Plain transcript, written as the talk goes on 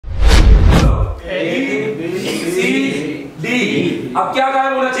D. अब क्या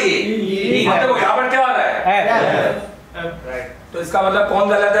गायब होना चाहिए? देखो यहाँ पर क्या आ रहा है? तो इसका मतलब कौन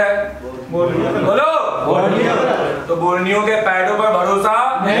गलत है? बोलो। तो बोर्नियो के पैडों पर भरोसा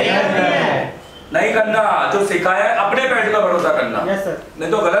नहीं करना। जो सिखाया है अपने पैड पर भरोसा करना।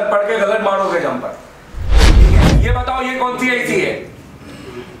 नहीं तो गलत पढ़ के गलत मारोगे जंपर। ये बताओ ये कौन सी आईसी है?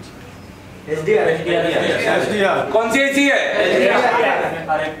 कौन सी आईसी है?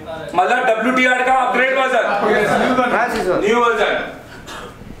 मतलब WTR का अपग्रेड वर्जन, न्यू वर्जन।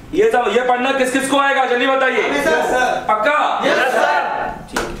 ये सब ये पढ़ना किस किस को आएगा जल्दी बताइए। पक्का?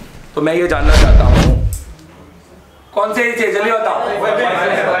 तो मैं ये जानना चाहता हूँ कौन सी आईसी है जल्दी बताओ।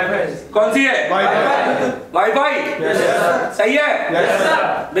 कौन सी है? वाईफाई। सही है?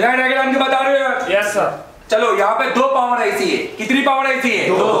 बिना डायग्राम के बता रहे हो? Yes sir. चलो यहाँ पे 2 पावर आईसी है। कितनी पावर आईसी है?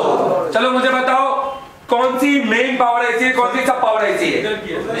 2। चलो मुझे बताओ कौन सी मेन पावर आईसी है, कौन सी सब पावर आईसी है?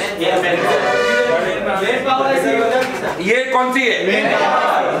 ये कौन सी है?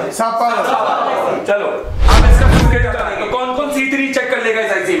 सब पावर। चलो अब इसका कौन कौन C3 चेक कर लेगा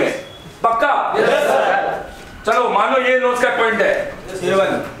इस आईसी में? पक्का? चलो मान लो ये नोट्स का पॉइंट है।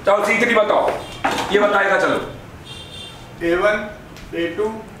 चलो C3 बताओ। ये बताएगा। चलो A1 A2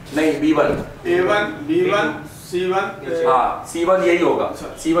 नहीं B1 A1 B1 C1। हाँ C1 यही होगा।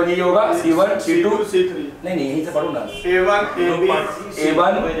 C1 यही होगा। C1 C2 C3। नहीं यही से पढ़ो ना। A1 AB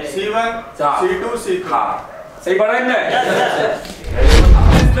A1 C1 C2 C3। हाँ सही पढ़ा है।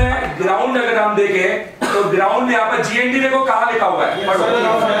 इसमें ग्राउंड अगर हम देखें तो ग्राउंड यहाँ पर GND देखो कहाँ लिखा हुआ है?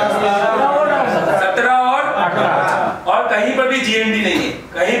 17 और कहीं पर भी GND नहीं है।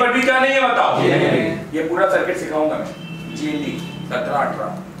 कहीं पर भी क्या नहीं है बताओ? ये पूरा सर्किट सिखाऊंगा मैं। GND 17 18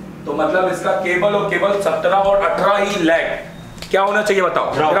 तो मतलब इसका केबल और केबल 17 और 18 ही लैग क्या होना चाहिए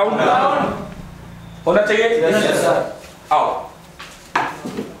बताओ? ग्राउंड होना चाहिए। आओ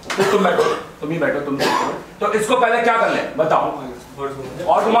तो तुम बैठो, तुम ही बैठो, तुम बैठो। तो इसको पहले क्या कर ले बताओ?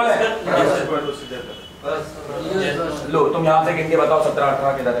 और घुमा ले। लो तुम यहाँ से गिन के बताओ 17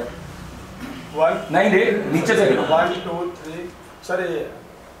 18 किधर है? 1 नहीं दे नीचे से गिनो। 1 2 3 सर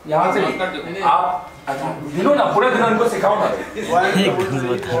यहाँ से आप गिनो ना पूरा दिन उनको सिखाओ ना। 1 2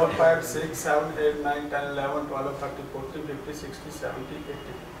 3 4 5 6 7 8 9 10 11 12 13 14 15 16 17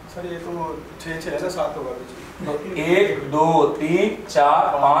 18 सर ये तो 6 है ना 7 होगा। 1 2 3 4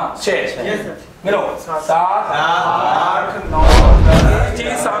 5 6 गिनो 7 8 9 10।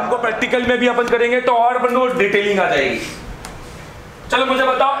 चीज शाम को प्रैक्टिकल में भी अपन करेंगे तो और अपन को डिटेलिंग आ जाएगी। चलो मुझे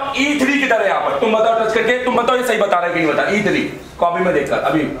बताओ E3 किधर है यहाँ पर? तुम बताओ टच करके। तुम बताओ ये सही बता रहे हैं कि नहीं बता? E3 कॉपी में देखकर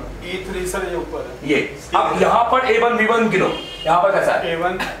अभी E3 सर ये ऊपर है। ये अब यहाँ पर A1 B1 गिनो। यहाँ पर कैसा है?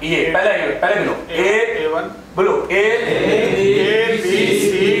 A1 ये पहले गिनो। A1 बोलो A B C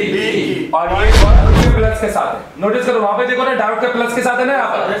D E और ये के प्लस के साथ है। नोटिस करो वहां पे देखो ना डायोड के प्लस के साथ है ना यहाँ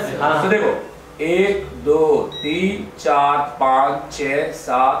पर। तो देखो 1 2 3 4 5 6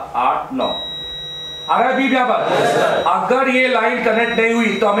 7 8 9 आ रहा है बीप यहाँ पर। अगर ये लाइन कनेक्ट नहीं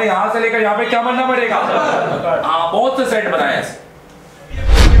हुई तो हमें यहाँ से लेकर यहाँ पे क्या बनना पड़ेगा? हाँ बहुत से सेट बनाए हैं।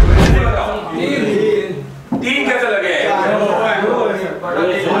 3 कैसे लगे हैं?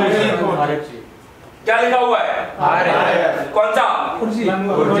 क्या लिखा हुआ है? कौन सा?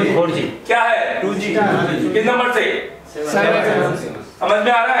 4G। क्या है? 2G। किस नंबर से? समझ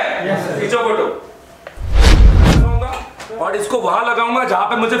में आ रहा है? खींचो फोटो। और इसको वहां लगाऊंगा जहां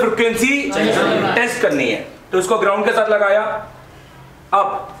पे मुझे फ्रीक्वेंसी टेस्ट करनी है। तो इसको ग्राउंड के साथ लगाया।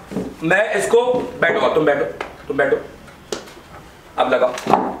 अब मैं इसको बैठो, तुम बैठो। अब लगाओ,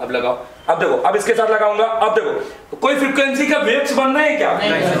 अब देखो, अब इसके साथ लगाऊंगा। अब देखो कोई फ्रीक्वेंसी का वेव्स बन रहा है क्या?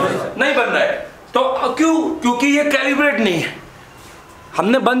 नहीं बन रहा है। तो क्यों? क्योंकि ये कैलिब्रेट नहीं है।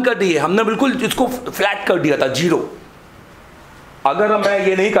 हमने बंद कर दी है, हमने बिल्कुल इसको फ्लैट कर दिया था 0। अगर मैं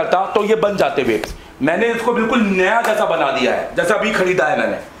ये नहीं करता तो ये बन जाते वेव्स। मैंने इसको बिल्कुल नया जैसा बना दिया है, जैसा अभी खरीदा है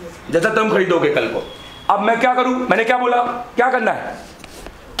मैंने, जैसा तुम खरीदोगे कल को। अब मैं क्या करूं? मैंने क्या बोला? क्या करना है?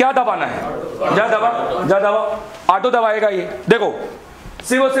 क्या दबाना है? जा दबा। ऑटो दबाएगा ये। देखो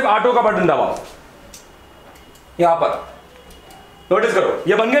सिर्फ और सिर्फ ऑटो का बटन दबाओ यहां पर। नोटिस करो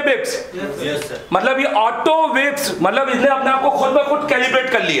ये बन गए वेव्स। मतलब ये ऑटो वेव्स, मतलब इसने अपने आप को खुद ब खुद कैलिब्रेट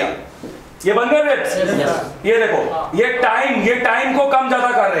कर लिया। ये बन गए वेव्स। ये देखो ये टाइम को कम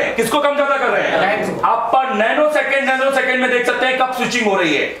ज्यादा कर रहे हैं। किसको कम ज्यादा कर रहे हैं? आप पर नैनो सेकंड में देख सकते हैं कब स्विचिंग हो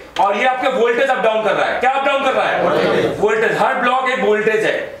रही है। और ये आपके वोल्टेज अप डाउन कर रहा है। क्या अप डाउन कर रहा है? वोल्टेज। हर ब्लॉक एक वोल्टेज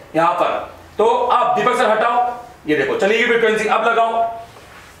है यहां पर। तो अब दीपक सर हटाओ, ये देखो चलिए ये फ्रीक्वेंसी। अब लगाओ,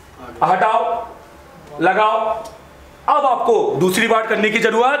 हटाओ, लगाओ। अब आपको दूसरी बार करने की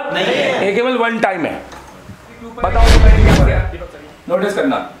जरूरत नहीं है, ये केवल वन टाइम है। बताओ मैंने क्या किया? नोटिस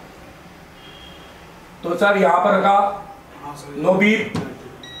करना। तो सर यहां पर रखा नो बीप,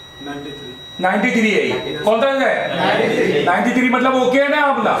 93 है ये। कौन सा है? 93 मतलब ओके है ना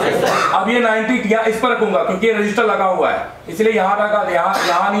अपना। अब ये 90 इस पर रखूंगा क्योंकि ये रजिस्टर लगा हुआ है, इसलिए यहाँ रखा,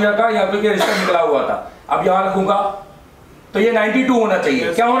 यहाँ नहीं रखा, यहाँ क्योंकि रजिस्टर निकला हुआ था। अब यहाँ रखूंगा तो ये 92 होना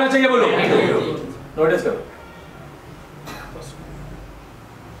चाहिए। क्या होना चाहिए बोलो? नोटिस करो।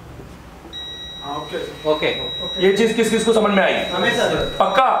 ओके। ये चीज किस किस को समझ में आई?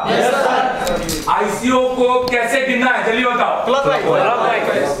 पक्का? आईसीओ को कैसे गिनना है जल्दी बताओ।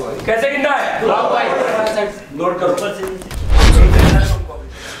 कैसे गिनना है? नोट करो।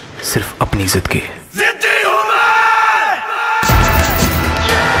 सिर्फ अपनी जिद की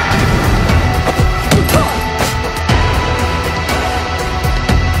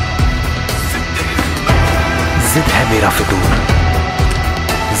जिद है मेरा फितूर,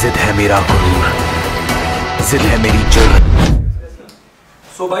 जिद है मेरा गुरूर, जिद है मेरी जुर्रत।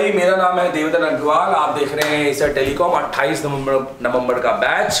 सो भाई मेरा नाम है देवेंद्र अग्रवाल, आप देख रहे हैं एशिया टेलीकॉम 28 नवंबर का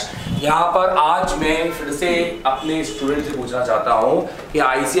बैच। यहाँ पर आज मैं फिर से अपने स्टूडेंट से पूछना चाहता हूँ कि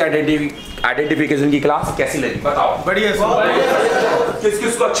आईसी आइडेंटिफिकेशन की क्लास कैसी लगी बताओ। बढ़िया। किस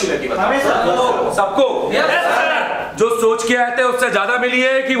किस को अच्छी लगी बताओ। सबको? जो सोच के आए थे उससे ज्यादा मिली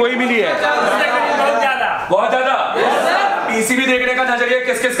है कि वही मिली है? बहुत ज्यादा। पीसीबी देखने का नजरिया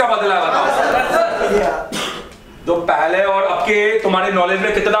किस किस का बदला है बताओ। जो पहले और अब के तुम्हारे नॉलेज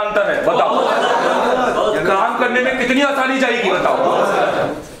में कितना अंतर है बताओ। काम करने में कितनी आसानी जाएगी बताओ।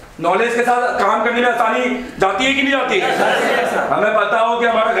 नॉलेज के साथ काम करने में आसानी जाती है कि नहीं जाती है? हमें पता हो कि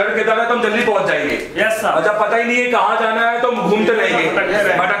हमारा घर किधर है तो हम जल्दी पहुंच जाएंगे। और जब पता ही नहीं है कहाँ जाना है तो हम घूमते रहेंगे,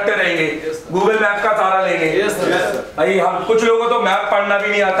 भटकते रहेंगे, गूगल मैप का सहारा लेंगे। भाई हम कुछ लोगों को तो मैप पढ़ना भी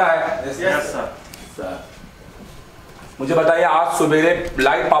नहीं आता है। मुझे बताइए आज सवेरे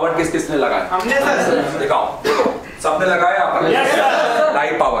लाइट पावर किस किसने लगाया? हमने सर। दिखाओ, सबने लगाया यहाँ पर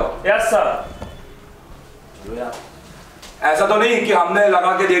लाइट पावर? Yes sir. चलो यार, ऐसा तो नहीं कि हमने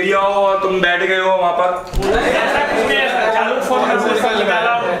लगा के दे दिया हो और तुम बैठ गए हो वहां पर। चालू फोन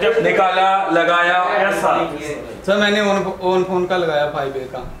निकाला, लगाया। यस सर मैंने ऑन फोन का लगाया 5A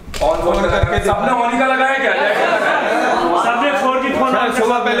का। ऑन फोन करके सबने ऑन का लगाया क्या? सबने 4G फोन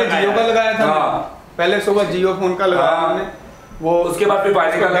सुबह पहले जियो का लगाया था। पहले सुबह जियो फोन का लगाया हमने, वो उसके बाद फिर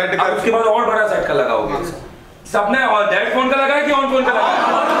 5G का लगाया, उसके बाद और बड़ा सेट का लगाओगे। सबने डेड फोन का लगाया कि ऑन फोन का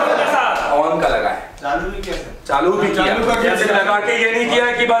लगाया? ऑन का लगाया। चालू भी किया? चालू भी किया। जैसे लगा के ये नहीं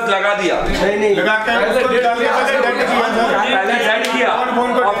किया कि बस लगा दिया, नहीं लगा के पहले डेड किया और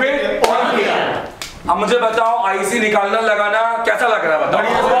फिर ऑन किया। अब मुझे बताओ आईसी निकालना लगाना कैसा लग रहा है बताओ।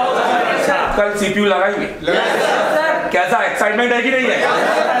 कल सीपीयू लगाएंगे, कैसा एक्साइटमेंट है कि नहीं है?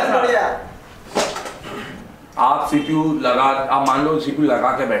 आप सीपीयू लगा, आप मान लो सीपीयू लगा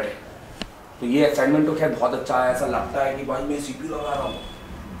के बैठे तो ये एक्साइटमेंट तो खैर बहुत अच्छा है। ऐसा लगता है कि भाई मैं सीपीयू लगा रहा हूँ,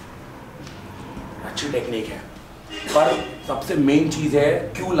 अच्छी टेक्निक है। पर सबसे मेन चीज है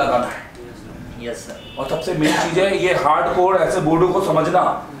क्यों लगाना है। Yes sir. और सबसे मेन चीज है ये हार्डकोर ऐसे बोर्डों को समझना,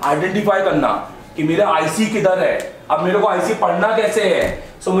 आइडेंटिफाई करना कि मेरा आईसी किधर है। अब मेरे को आईसी पढ़ना कैसे है।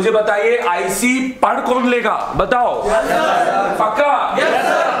 सो मुझे बताइए आईसी पढ़ कौन लेगा बताओ। पक्का?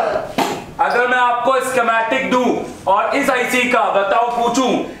 अगर मैं आपको स्कीमेटिक दूं और इस आईसी का बताओ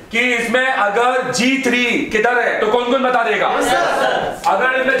पूछूं कि इसमें अगर G3 किधर है तो कौन कौन बता देगा?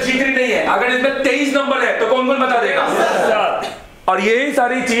 अगर इसमें G3 नहीं है, अगर इसमें 23 नंबर है तो कौन कौन बता देगा? और ये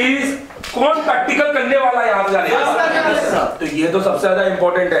सारी चीज कौन प्रैक्टिकल करने वाला यहाँ से जाने वाला? तो ये तो सबसे ज्यादा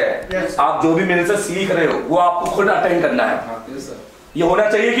इंपॉर्टेंट है। आप जो भी मेरे से सीख रहे हो वो आपको खुद अटेंड करना है। ये होना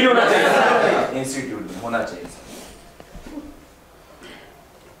चाहिए कि नहीं होना चाहिए? इंस्टीट्यूट में होना चाहिए।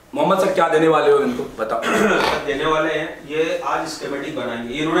 मोहम्मद सर क्या देने वाले हो इनको बताओ। देने वाले हैं ये आज स्कीमेटिक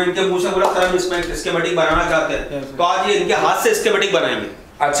बनाएंगे। इन्होंने इनके मुंह से बोला सर हम इसमें स्कीमेटिक बनाना चाहते हैं, तो आज ये इनके हाथ से स्कीमेटिक बनाएंगे।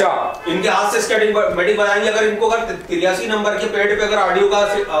 अच्छा, इनके हाथ से स्कीमेटिक बनाएंगे। अगर इनको अगर 83 नंबर के पेड़ पे अगर ऑडियो का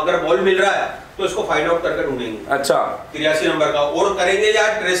अगर बॉल मिल रहा है तो इसको फाइंड आउट करके ढूंढेंगे। अच्छा, 83 नंबर का और करेंगे यार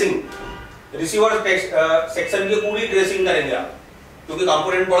ट्रेसिंग, रिसीवर सेक्शन की पूरी ट्रेसिंग करेंगे आप, क्योंकि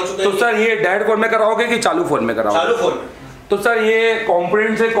कंपोनेंट पढ़ चुके हैं। तो सर ये डेड फोन में कराओगे कि चालू फोन में कराओगे? चालू फोन में। तो सर ये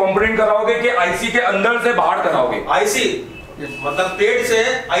कंपोनेंट से कंपोनेंट कराओगे कि आईसी के अंदर से बाहर कराओगे? आईसी मतलब पेट से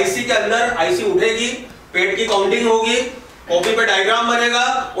आईसी के अंदर आईसी उठेगी, पेट की काउंटिंग होगी, कॉपी पे डायग्राम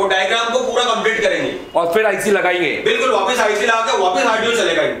बनेगा, वो डायग्राम को पूरा कंप्लीट करेंगे और फिर आईसी लगाएंगे। बिल्कुल, वापस आईसी लगा के वापस ऑडियो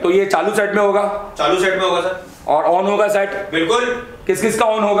चलेगा। तो ये चालू सेट में होगा? चालू सेट में होगा सर। और ऑन होगा सेट? बिल्कुल। किस किस का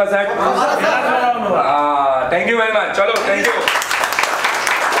ऑन होगा set? Thank you very much. चलो thank you.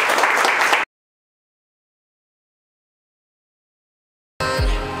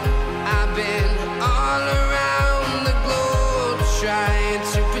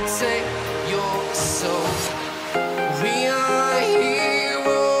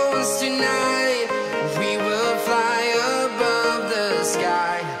 Tonight we will fly above the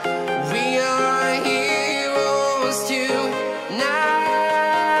sky.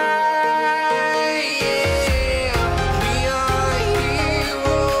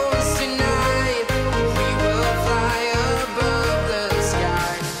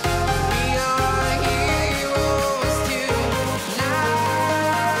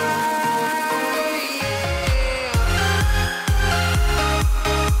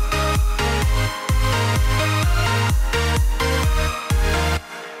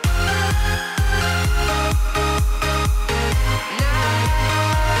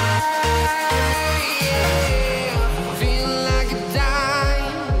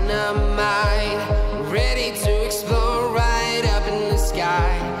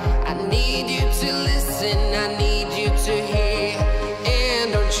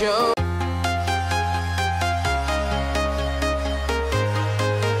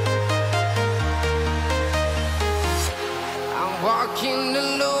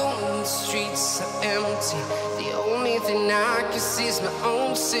 see is my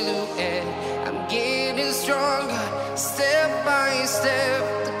own silhouette. I'm getting stronger, step by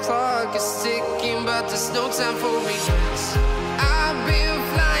step. The clock is ticking, but there's no time for regrets. I've been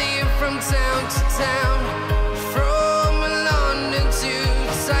flying from town to town, from London to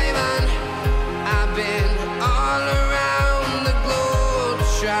Taiwan. I've been all around the globe,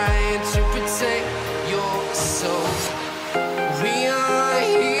 trying to protect your soul. We are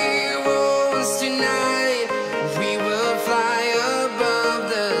heroes tonight. We will fly above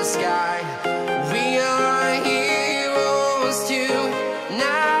the sky. We are heroes tonight.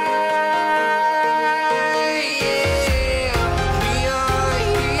 Yeah. We are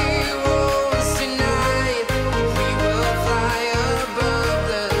heroes tonight. We will fly above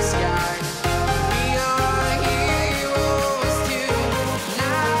the sky. We are heroes tonight.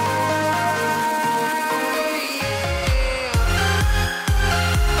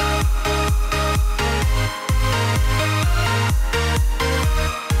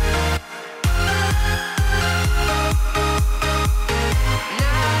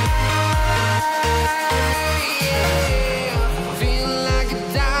 Feel like a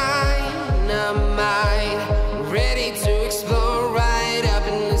dynamite, ready to explode right up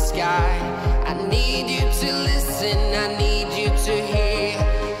in the sky. I need you to listen, I need you to hear,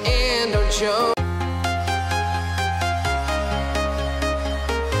 and don't choke.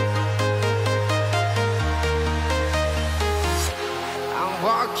 I'm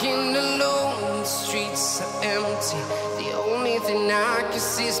walking alone, the streets are empty. The only thing I can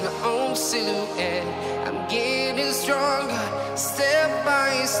see is my own silhouette. I'm getting stronger, step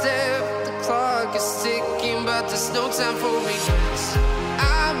by step. The clock is ticking, but there's no time for regrets.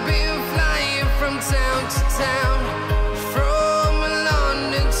 I've been flying from town to town, from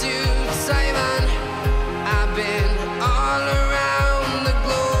London to Taiwan. I've been all around the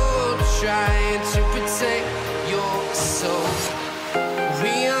globe, trying to protect your soul.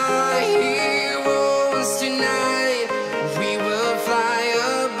 We are heroes tonight. We will fly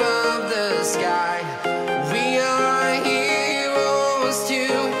above the sky. We are heroes tonight.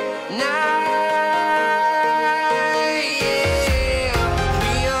 Yeah.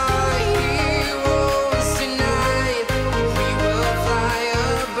 We are heroes tonight. We will fly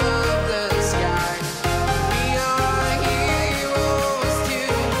above the sky. We are heroes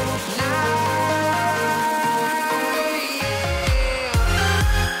tonight.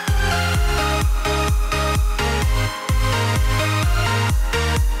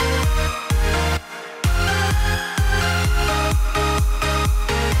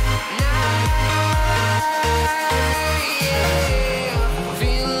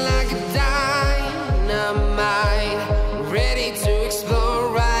 Feel like a dynamite, ready to explode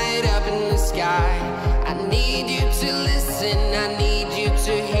right up in the sky. I need you to listen, I need you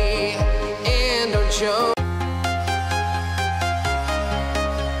to hear, and don't choke.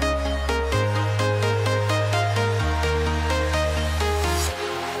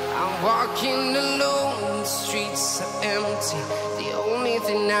 I'm walking alone, the streets are empty. The only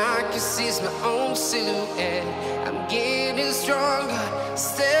thing I can see is my own silhouette. I'm getting stronger,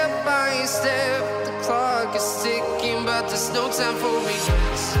 step by step. The clock is ticking, but there's no time for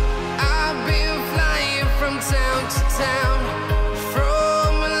regrets. I've been flying from town to town,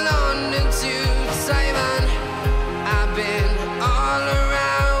 from London to Taiwan. I've been all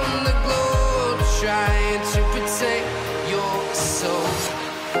around the globe, trying to protect your soul.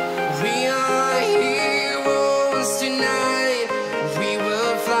 We are heroes tonight. We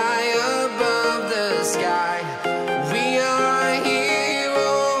will fly above the sky. We are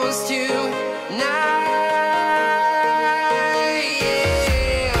heroes tonight.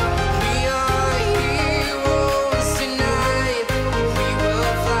 Yeah. We are heroes tonight. We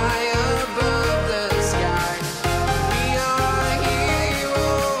will fly above the sky. We are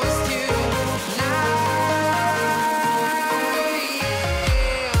heroes tonight.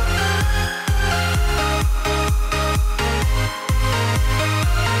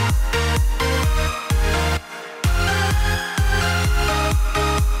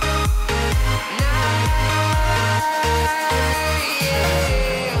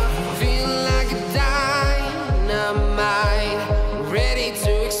 Feel like a dynamite, ready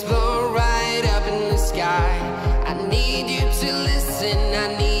to explode right up in the sky. I need you to listen, I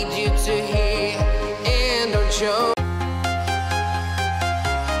need you to hear, and don't choke.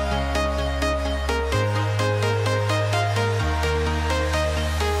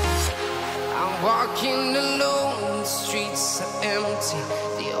 I'm walking alone, the streets are empty.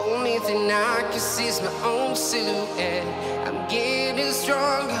 The only thing I can see is my own silhouette. I'm getting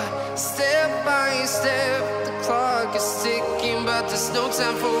stronger, step by step. The clock is ticking, but there's no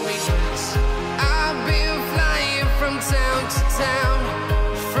time for regrets. I've been flying from town to town. town,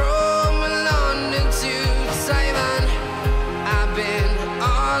 from London to Taiwan. I've been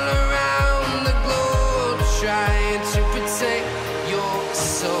all around the globe trying to protect your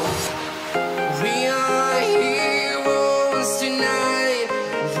soul. We are heroes tonight.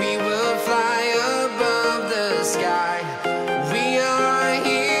 We will fly above the sky. We are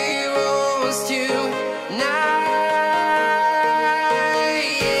heroes tonight.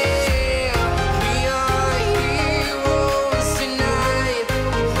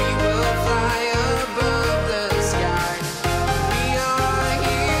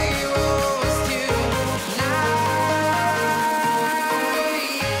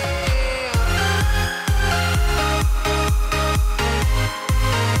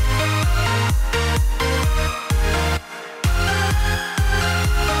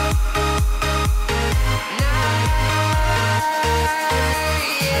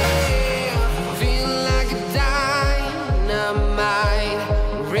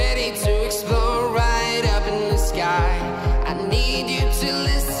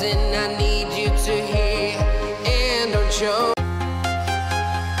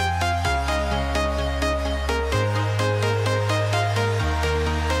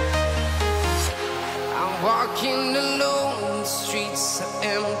 Walking alone, the streets are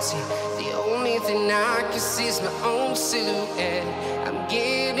empty. The only thing I can see is my own silhouette. I'm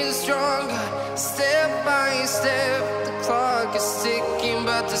getting stronger, step by step. The clock is ticking,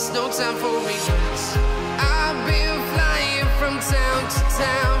 but there's no time for regrets. I've been flying from town to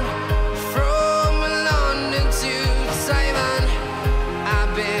town, from London to Taiwan.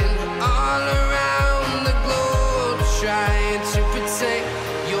 I've been all around the globe trying to protect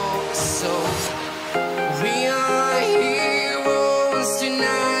your soul. We are heroes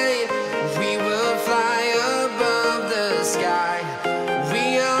tonight. We will fly above the sky. We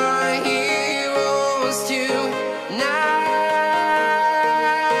are heroes tonight.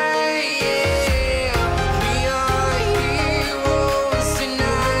 Yeah. We are heroes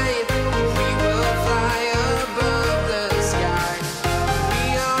tonight. We will fly above the sky.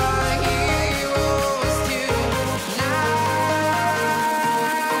 We are heroes tonight.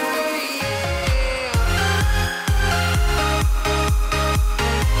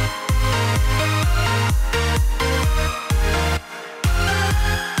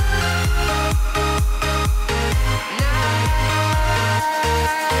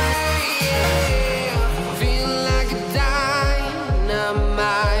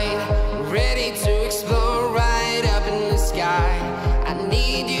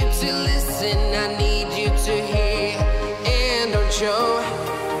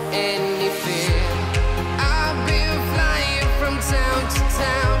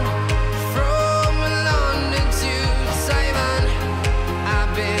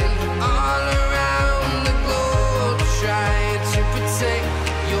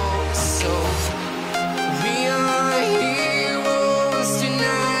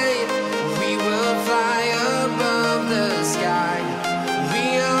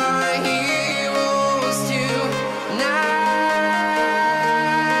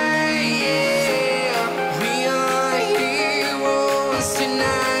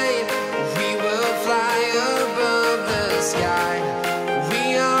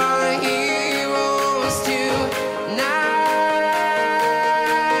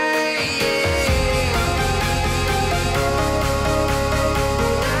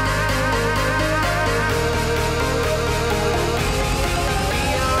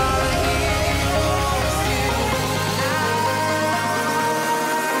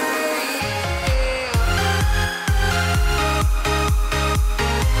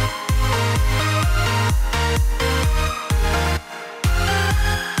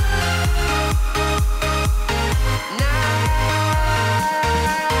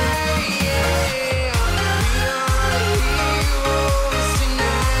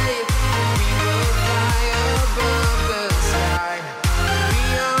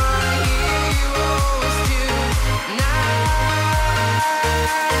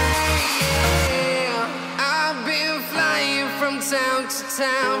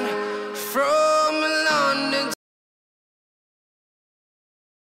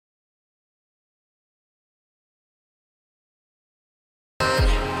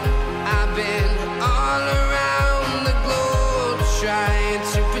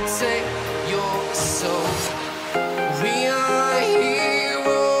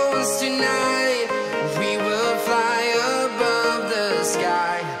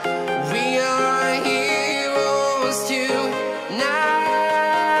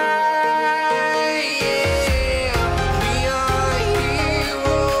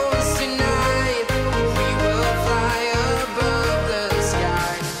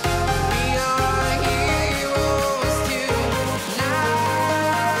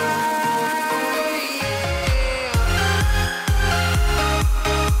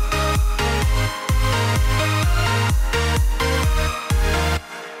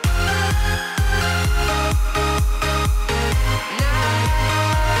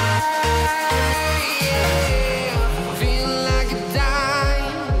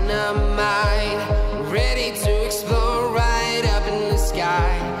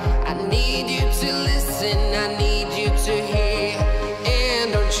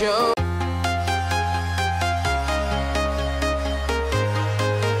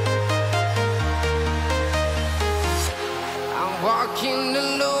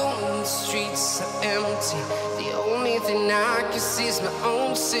 thing I can see is my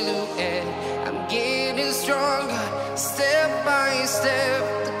own silhouette. I'm getting stronger, step by step.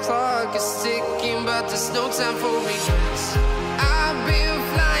 The clock is ticking, but there's no time for regrets. I've been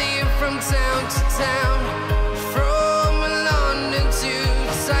flying from town to town, from London to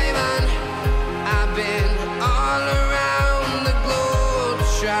Taiwan. I've been all around the globe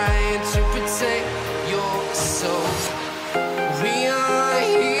trying to protect your soul. We are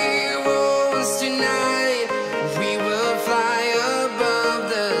heroes tonight. We will fly above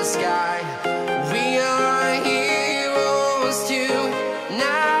the sky. We are heroes tonight.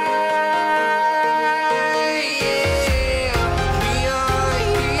 Yeah. We are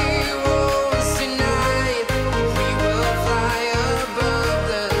heroes tonight. We will fly above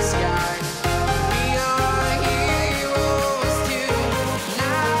the sky. We are heroes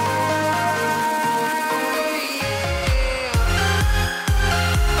tonight.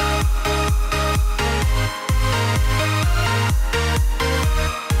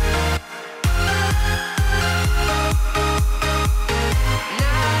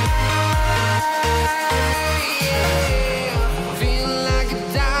 Feel like a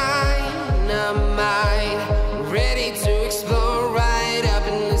dynamite, ready to explode right up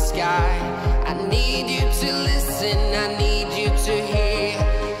in the sky. I need you to listen, I need you to hear,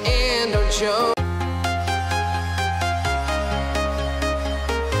 and don't choke.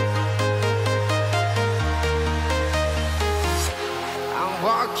 I'm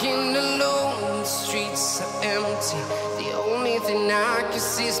walking alone, the streets are empty. The only thing I can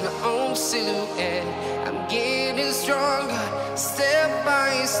see is my own silhouette. I'm getting stronger, step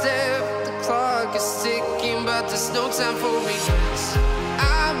by step. The clock is ticking, but there's no time for regrets.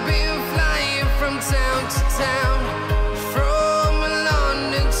 I've been flying from town to town, from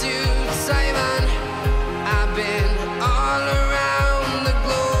London to Taiwan. I've been all around the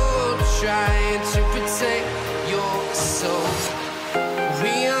globe trying to protect your soul.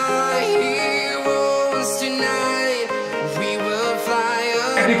 We are heroes tonight. We will fly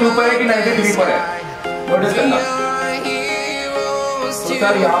above 92 पर है कि 93 पर है? Notice करना। तो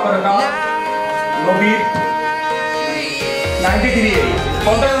sir यहाँ पर रखा नो बीट 93 है।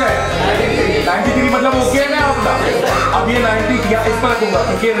 कौन सा है? 93 मतलब ओके है ना आपका? अब ये 90 या इस पर रखूंगा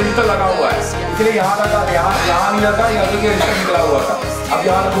क्योंकि रजिस्टर लगा हुआ है, इसलिए यहाँ रखा, यहाँ नहीं रखा, यहाँ क्योंकि रजिस्टर निकला हुआ था। अब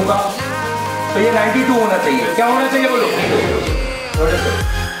यहाँ रखूंगा तो ये 92 होना चाहिए। क्या होना चाहिए बोलो?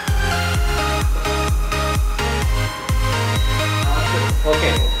 ओके,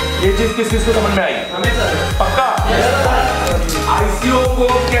 ये चीज किस चीज को समझ में आई? पक्का? आईसीओ को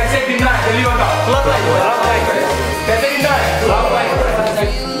कैसे गिनना है जल्दी बताओ। कैसे गिनना है?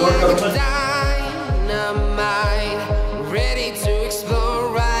 लोड करो। Dynamite, ready to explode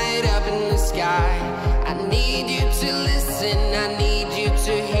right up in the sky. I need you to listen, I need you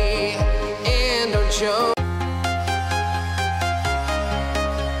to hear, and don't choke.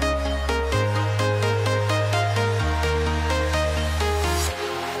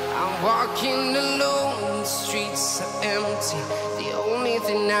 I'm walking alone, the streets are empty. The only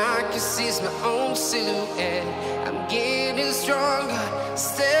thing I can see is my own silhouette. I'm getting stronger,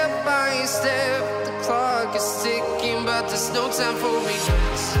 step by step. The clock is ticking, but there's no time for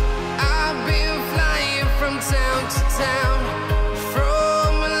regrets. I've been flying from town to town,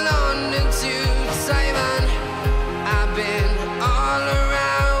 from London to Taiwan. I've been all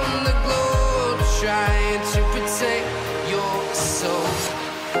around the globe trying to protect your soul.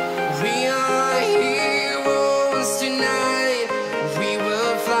 We are heroes tonight. We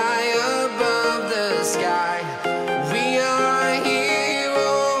will fly above the sky. We are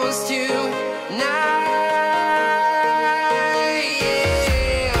heroes tonight.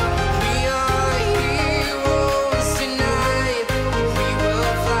 Yeah. We are heroes tonight. We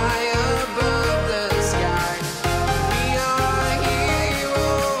will fly above the sky. We are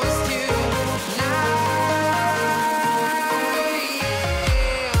heroes tonight.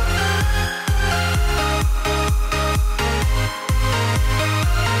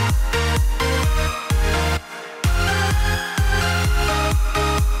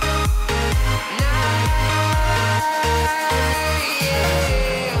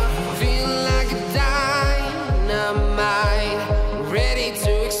 Feel like a dynamite, ready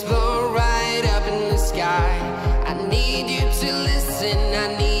to explode right up in the sky. I need you to listen, I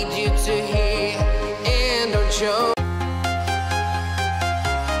need you to hear, and don't choke.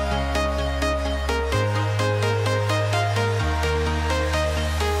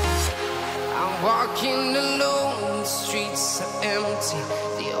 I'm walking alone, the streets are empty.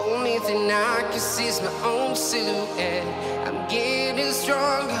 The only thing I can see is my own silhouette. I'm getting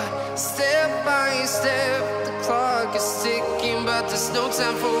stronger, step by step. The clock is ticking, but there's no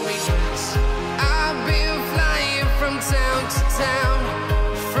time for regrets. I've been flying from town to town,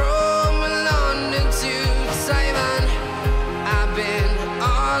 from London to Taiwan. I've been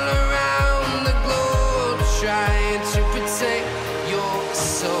all around the globe trying to protect your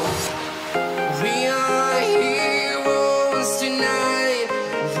soul. We are heroes tonight.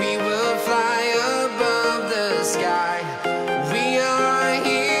 We will fly above the sky. We are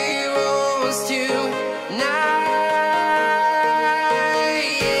heroes tonight.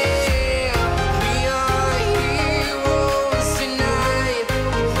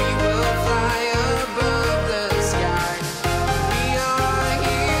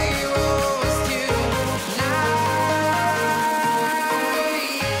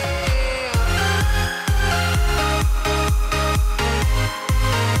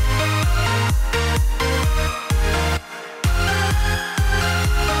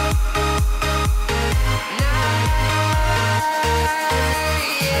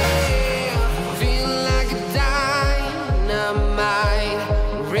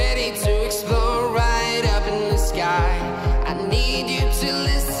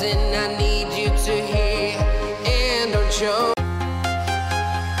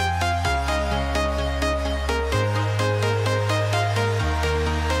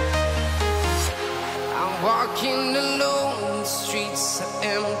 Walking alone, the streets are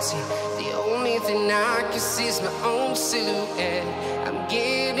empty. The only thing I can see is my own silhouette. I'm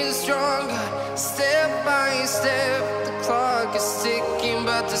getting stronger, step by step. The clock is ticking,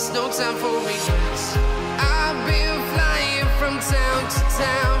 but there's no time for regrets. I've been flying from town to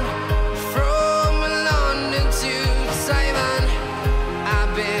town, from London to Taiwan.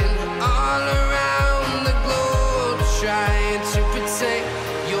 I've been all around the globe trying to protect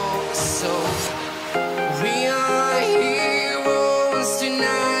your soul. We are heroes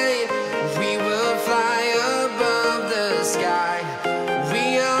tonight.